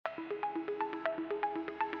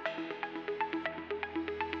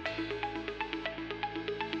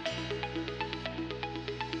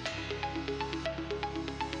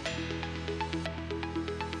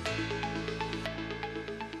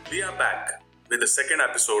We are back with the second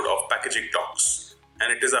episode of Packaging Talks,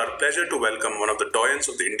 and it is our pleasure to welcome one of the doyens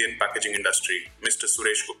of the Indian packaging industry, Mr.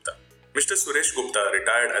 Suresh Gupta. Mr. Suresh Gupta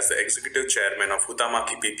retired as the Executive Chairman of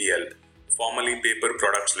Huhtamaki PPL, formerly Paper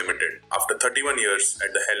Products Limited, after 31 years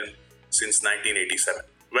at the helm since 1987.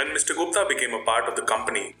 When Mr. Gupta became a part of the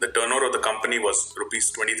company, the turnover of the company was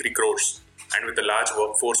Rs 23 crores and with a large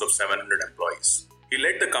workforce of 700 employees. He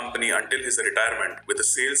led the company until his retirement with the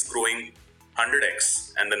sales growing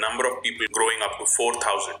 100x and the number of people growing up to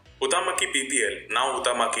 4,000. Huhtamaki PPL, now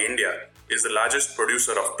Huhtamaki India, is the largest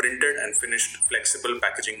producer of printed and finished flexible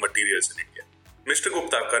packaging materials in India. Mr.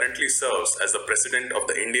 Gupta currently serves as the president of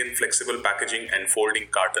the Indian Flexible Packaging and Folding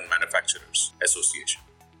Carton Manufacturers Association,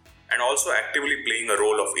 and also actively playing a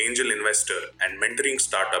role of angel investor and mentoring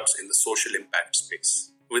startups in the social impact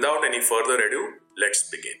space. Without any further ado, let's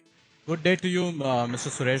begin. Good day to you, Mr.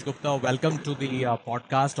 Suresh Gupta. Welcome to the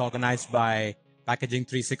podcast organized by Packaging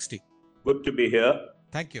 360. Good to be here.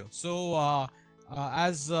 Thank you. So,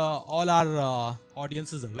 as all our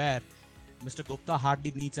audience is aware, Mr. Gupta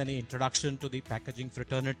hardly needs any introduction to the packaging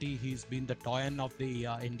fraternity. He's been the doyen of the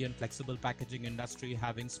Indian flexible packaging industry,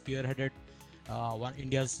 having spearheaded one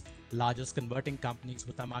India's largest converting companies,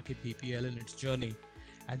 Huhtamaki PPL, in its journey.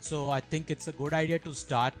 And so, I think it's a good idea to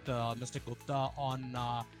start, Mr. Gupta,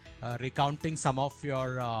 on recounting some of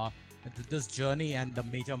your this journey and the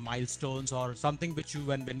major milestones, or something which you,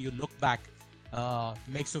 when you look back,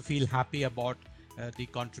 makes you feel happy about the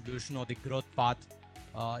contribution or the growth path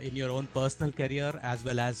in your own personal career, as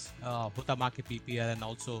well as Huhtamaki PPL, and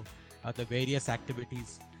also the various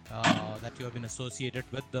activities that you have been associated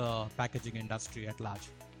with the packaging industry at large.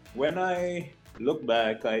 When I look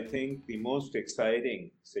back, I think the most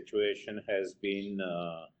exciting situation has been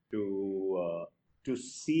to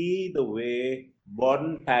see the way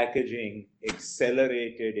modern packaging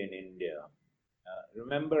accelerated in India.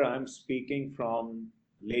 Remember, I'm speaking from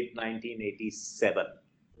late 1987.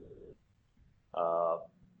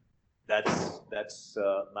 That's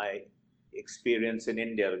my experience in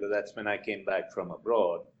India, because that's when I came back from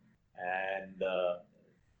abroad and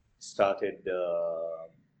started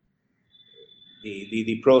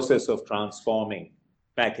the process of transforming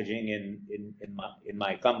packaging in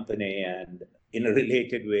my company, and in a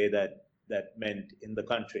related way that meant in the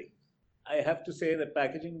country. I have to say that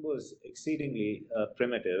packaging was exceedingly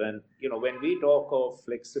primitive. And, when we talk of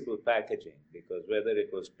flexible packaging, because whether it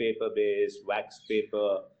was paper-based, wax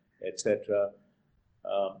paper, etc.,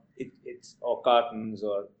 it's or cartons,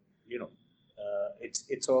 or,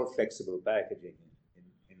 it's all flexible packaging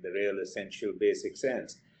in the real essential basic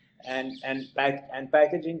sense. And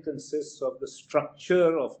packaging consists of the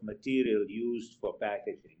structure of material used for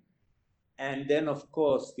packaging, and then, of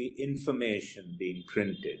course, the information being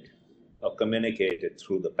printed or communicated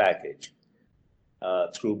through the package,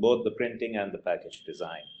 through both the printing and the package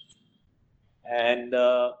design. And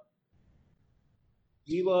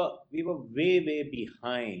we were way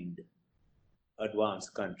behind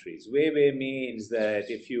advanced countries. Way means that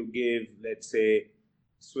if you give, let's say,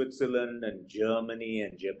 Switzerland and Germany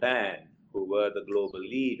and Japan, who were the global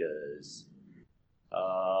leaders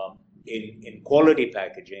in quality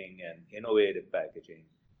packaging and innovative packaging,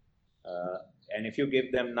 and if you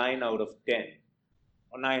give them 9 out of 10,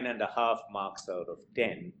 or 9.5 marks out of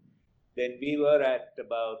 10, then we were at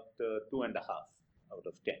about 2.5 out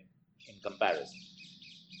of 10 in comparison.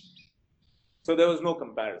 So there was no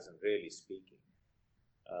comparison, really speaking.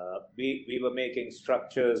 We were making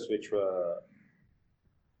structures which were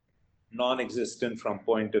non-existent from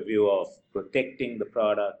point of view of protecting the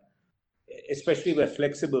product, especially where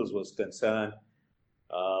flexibles was concerned,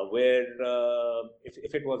 where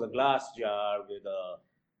if it was a glass jar with a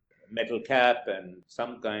metal cap and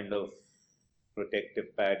some kind of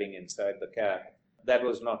protective padding inside the cap, that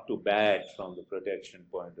was not too bad from the protection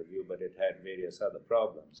point of view, but it had various other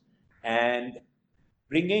problems. And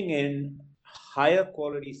bringing in higher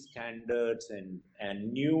quality standards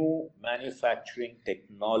and new manufacturing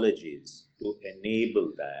technologies to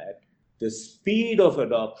enable that, the speed of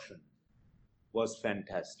adoption was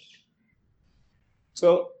fantastic.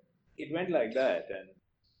 So it went like that. And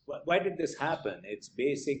why did this happen? It's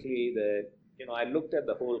basically that, I looked at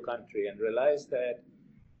the whole country and realized that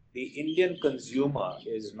the Indian consumer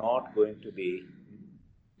is not going to be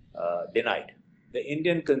denied. The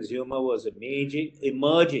Indian consumer was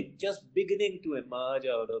emerging, just beginning to emerge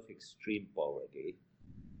out of extreme poverty.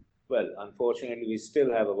 Well, unfortunately, we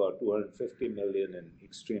still have about 250 million in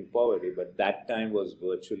extreme poverty, but that time was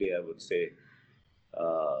virtually, I would say,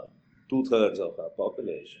 2/3 of our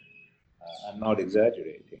population. I'm not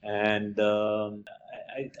exaggerating. And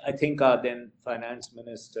I think our then finance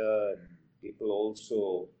minister, people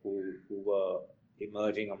also who were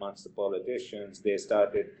emerging amongst the politicians, they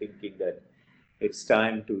started thinking that it's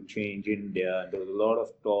time to change India. There was a lot of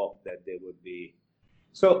talk that there would be.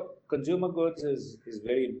 So consumer goods is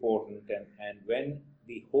very important, and when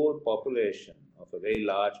the whole population of a very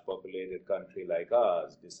large populated country like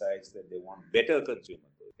ours decides that they want better consumer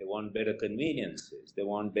goods, they want better conveniences, they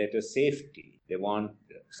want better safety, they want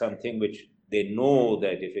something which they know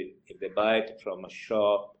that if they buy it from a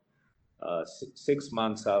shop 6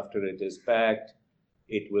 months after it is packed,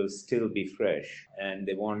 it will still be fresh, and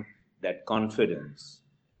they want that confidence,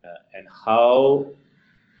 and how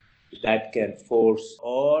that can force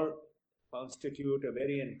or constitute a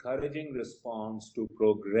very encouraging response to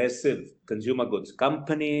progressive consumer goods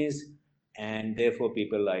companies and therefore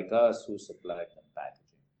people like us who supply them packaging.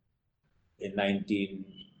 In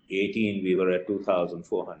 1918, we were at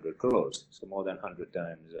 2,400 crores, so more than 100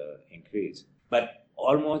 times increase. But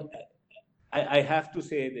almost, I have to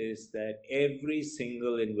say this, that every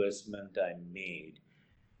single investment I made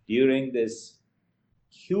during this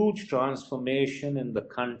huge transformation in the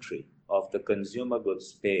country of the consumer goods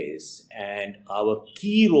space, and our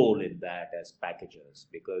key role in that as packagers,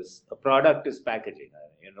 because a product is packaging.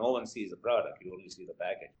 No one sees the product, you only see the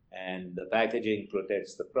package. And the packaging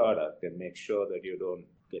protects the product and makes sure that you don't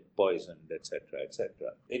get poisoned, etc., etc.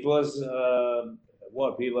 It was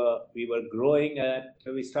what we were growing at.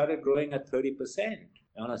 We started growing at 30%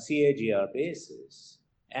 on a CAGR basis,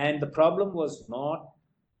 and the problem was not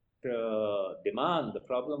demand. The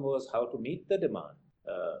problem was how to meet the demand,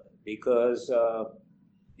 because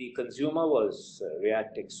the consumer was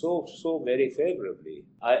reacting so very favorably.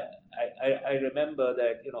 I remember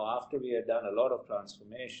that after we had done a lot of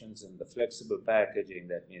transformations in the flexible packaging,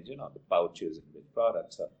 that means the pouches in which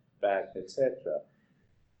products are packed, etc.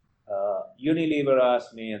 Unilever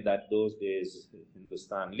asked me, and that those days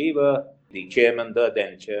Hindustan Lever, the chairman, the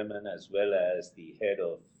then chairman, as well as the head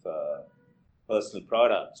of personal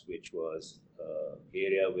products, which was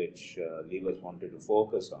area which Levers wanted to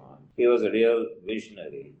focus on. He was a real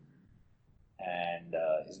visionary, and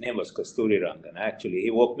his name was Kasturi Rangan. Actually,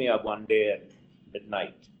 he woke me up one day at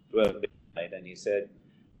midnight, 12 midnight, and he said,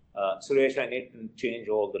 Suresh, I need to change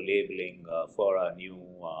all the labeling for our new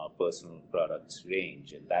personal products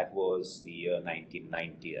range. And that was the year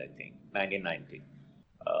 1990, I think, 1990,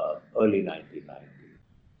 early 1990.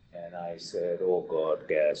 And I said, oh God,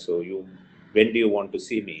 yeah, so when do you want to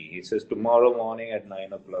see me? He says, tomorrow morning at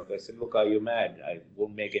 9 o'clock. I said, look, are you mad? I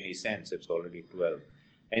won't make any sense. It's already 12.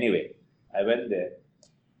 Anyway, I went there.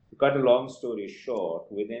 To cut a long story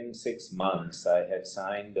short, within 6 months, I had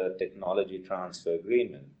signed a technology transfer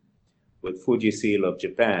agreement with Fujifilm of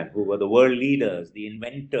Japan, who were the world leaders, the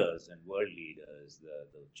inventors and world leaders.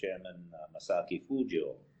 The chairman, Masaki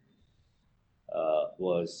Fujio,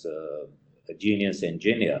 was a genius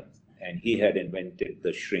engineer, and he had invented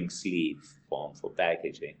the shrink sleeve form for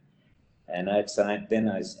packaging. And I signed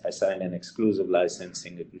an exclusive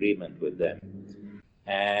licensing agreement with them.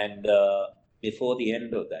 And before the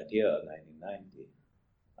end of that year, 1990,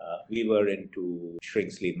 we were into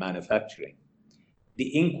shrink sleeve manufacturing. The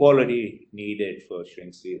ink quality needed for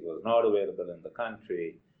shrink sleeve was not available in the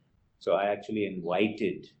country, so I actually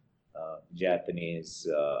invited Japanese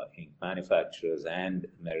ink manufacturers and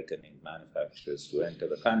American ink manufacturers to enter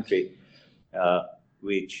the country,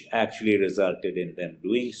 which actually resulted in them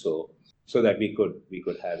doing so that we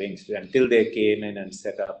could have inks. Until they came in and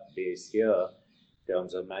set up base here in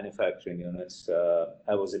terms of manufacturing units,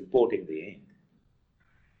 I was importing the ink.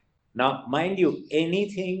 Now, mind you,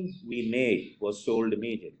 anything we made was sold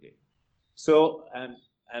immediately. So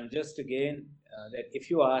I'm just again that if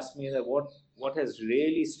you ask me that what has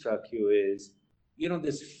really struck you is,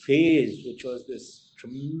 this phase, which was this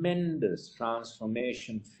tremendous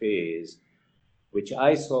transformation phase, which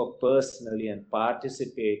I saw personally and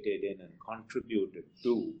participated in and contributed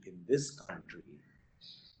to in this country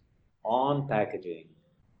on packaging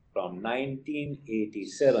from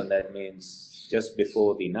 1987, that means just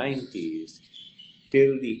before the 90s,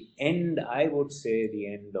 till the end, I would say the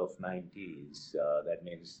end of 90s, that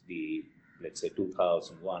means let's say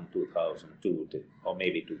 2001, 2002, or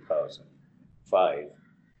maybe 2005,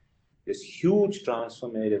 this huge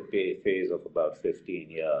transformative phase of about 15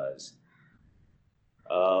 years.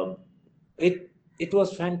 It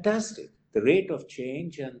was fantastic. The rate of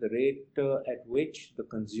change and the rate at which the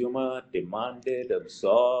consumer demanded,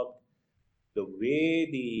 absorbed, the way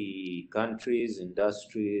the country's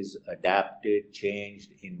industries adapted,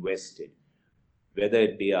 changed, invested, whether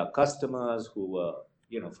it be our customers who were,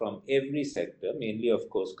 from every sector, mainly, of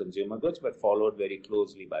course, consumer goods, but followed very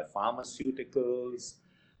closely by pharmaceuticals,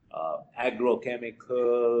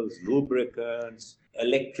 agrochemicals, lubricants,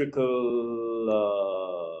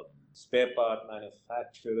 electrical spare part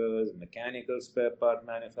manufacturers, mechanical spare part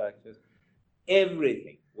manufacturers.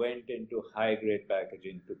 Everything went into high grade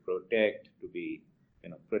packaging to protect the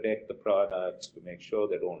products, to make sure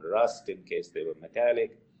they don't rust in case they were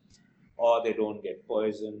metallic, or they don't get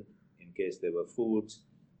poisoned in case they were foods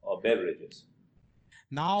or beverages.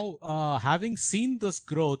 Now, having seen this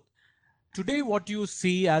growth, today what you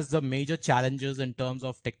see as the major challenges in terms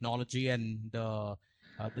of technology and the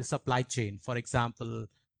supply chain? For example,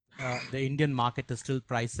 the Indian market is still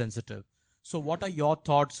price sensitive. So what are your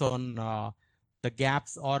thoughts on the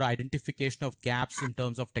gaps or identification of gaps in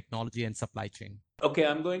terms of technology and supply chain? Okay,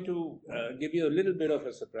 I'm going to give you a little bit of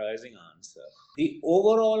a surprising answer. The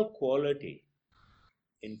overall quality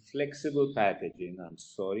in flexible packaging, I'm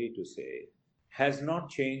sorry to say, has not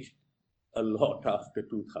changed a lot after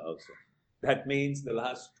 2000. That means the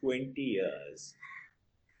last 20 years,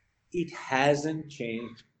 it hasn't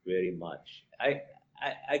changed very much. I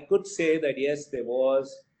could say that yes, there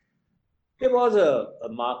was a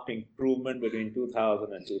marked improvement between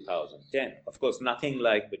 2000 and 2010. Of course, nothing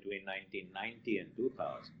like between 1990 and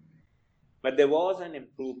 2000. But there was an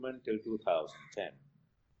improvement till 2010.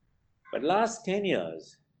 But last 10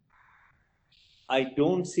 years, I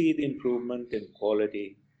don't see the improvement in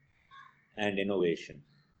quality and innovation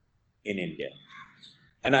in India.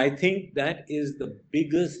 And I think that is the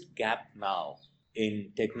biggest gap now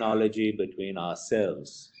in technology between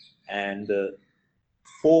ourselves and the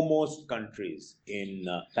foremost countries in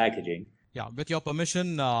packaging. Yeah, with your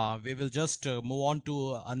permission, we will just move on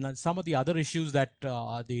to some of the other issues that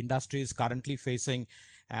the industry is currently facing,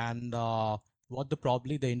 and what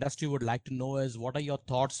probably the industry would like to know is what are your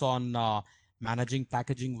thoughts on managing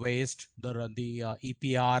packaging waste, the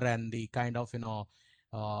EPR, and the kind of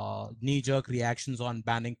knee-jerk reactions on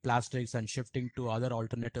banning plastics and shifting to other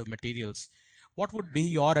alternative materials. What would be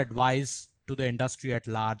your advice to the industry at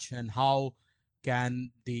large, and how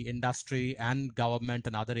can the industry and government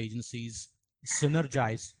and other agencies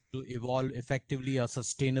synergize to evolve effectively a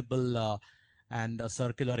sustainable and a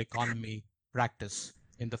circular economy practice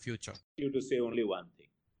in the future? You to say only one thing.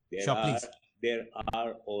 Sure, please. There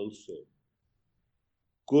are also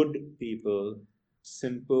good people,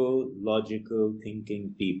 simple, logical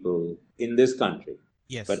thinking people in this country.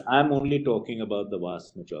 Yes. But I'm only talking about the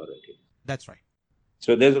vast majority. That's right.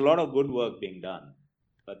 So there's a lot of good work being done.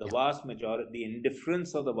 But the vast majority, the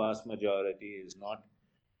indifference of the vast majority is not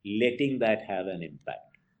letting that have an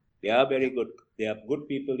impact. They are very good. They are good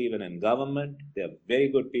people even in government. They are very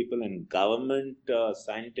good people in government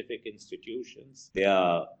scientific institutions. They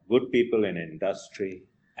are good people in industry.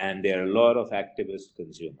 And there are a lot of activist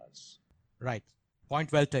consumers. Right.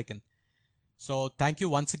 Point well taken. So thank you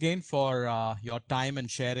once again for your time and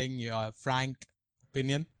sharing your frank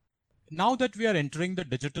opinion. Now that we are entering the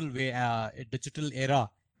digital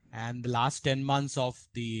era, and the last 10 months of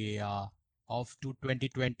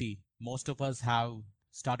 2020, most of us have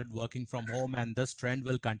started working from home, and this trend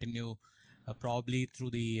will continue probably through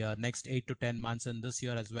the next 8 to 10 months and this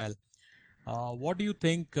year as well. What do you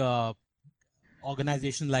think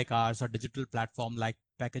organization like ours or digital platform like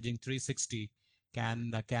Packaging 360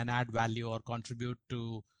 can add value or contribute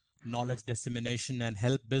to knowledge dissemination and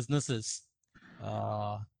help businesses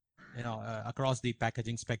across the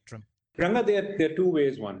packaging spectrum? Ranga, there are two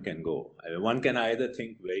ways one can go. One can either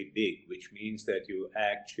think very big, which means that you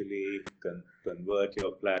actually convert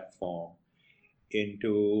your platform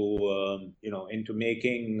into into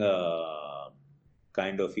making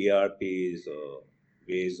kind of ERPs or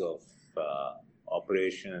ways of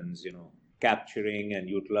operations, capturing and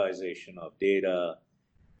utilization of data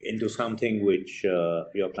into something which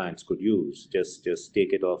your clients could use. Just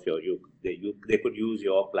take it off they could use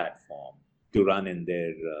your platform to run in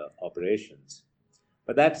their operations.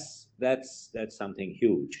 But that's something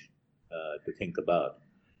huge to think about.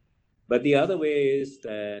 But the other way is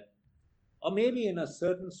that, or maybe in a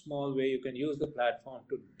certain small way, you can use the platform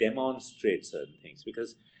to demonstrate certain things.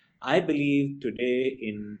 Because I believe today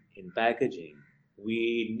in packaging,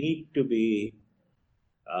 we need to be,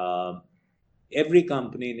 every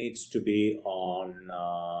company needs to be on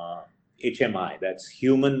HMI, that's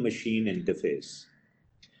human machine interface.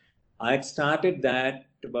 I had started that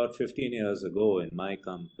about 15 years ago in my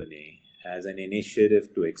company as an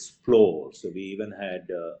initiative to explore. So we even had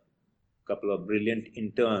a couple of brilliant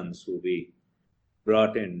interns who we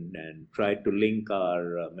brought in and tried to link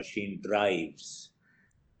our machine drives,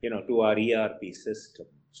 to our ERP system.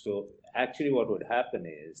 So actually what would happen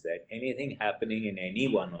is that anything happening in any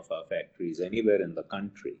one of our factories, anywhere in the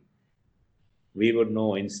country, we would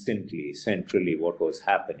know instantly, centrally, what was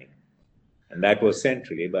happening. And that was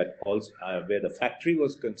centrally, but also where the factory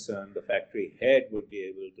was concerned, the factory head would be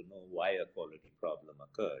able to know why a quality problem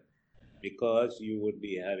occurred, because you would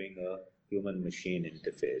be having a human machine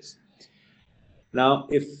interface. Now,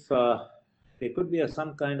 if there could be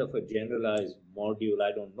some kind of a generalized module,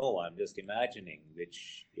 I don't know, I'm just imagining,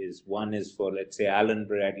 which is one is for, let's say, Allen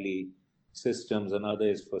Bradley systems, another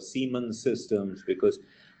is for Siemens systems, because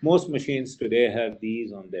most machines today have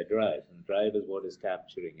these on their drives, and drive is what is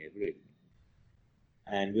capturing everything.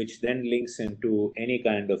 And which then links into any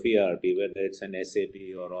kind of ERP, whether it's an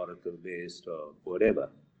SAP or Oracle based or whatever.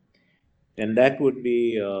 And that would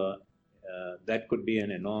be that could be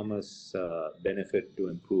an enormous benefit to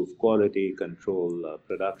improve quality control,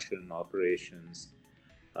 production operations,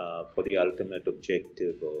 for the ultimate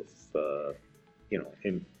objective of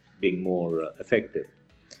being more effective.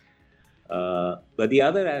 But the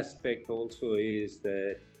other aspect also is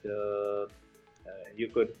that you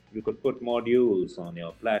could put modules on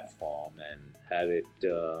your platform and have it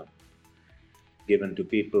given to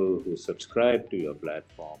people who subscribe to your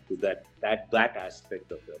platform, to that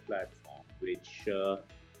aspect of your platform,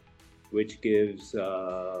 which gives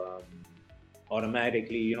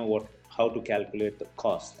automatically, how to calculate the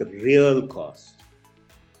cost, the real cost,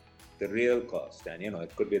 and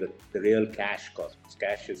it could be the real cash cost.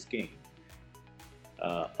 Cash is king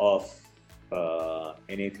of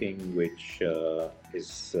anything which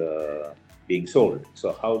is being sold.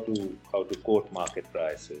 So how to quote market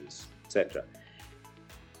prices, etc.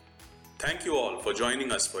 Thank you all for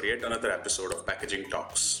joining us for yet another episode of Packaging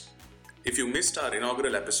Talks. If you missed our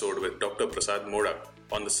inaugural episode with Dr. Prasad Modak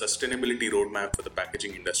on the sustainability roadmap for the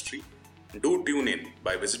packaging industry, do tune in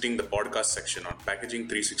by visiting the podcast section on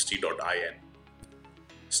packaging360.in.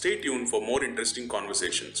 Stay tuned for more interesting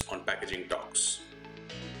conversations on Packaging Talks.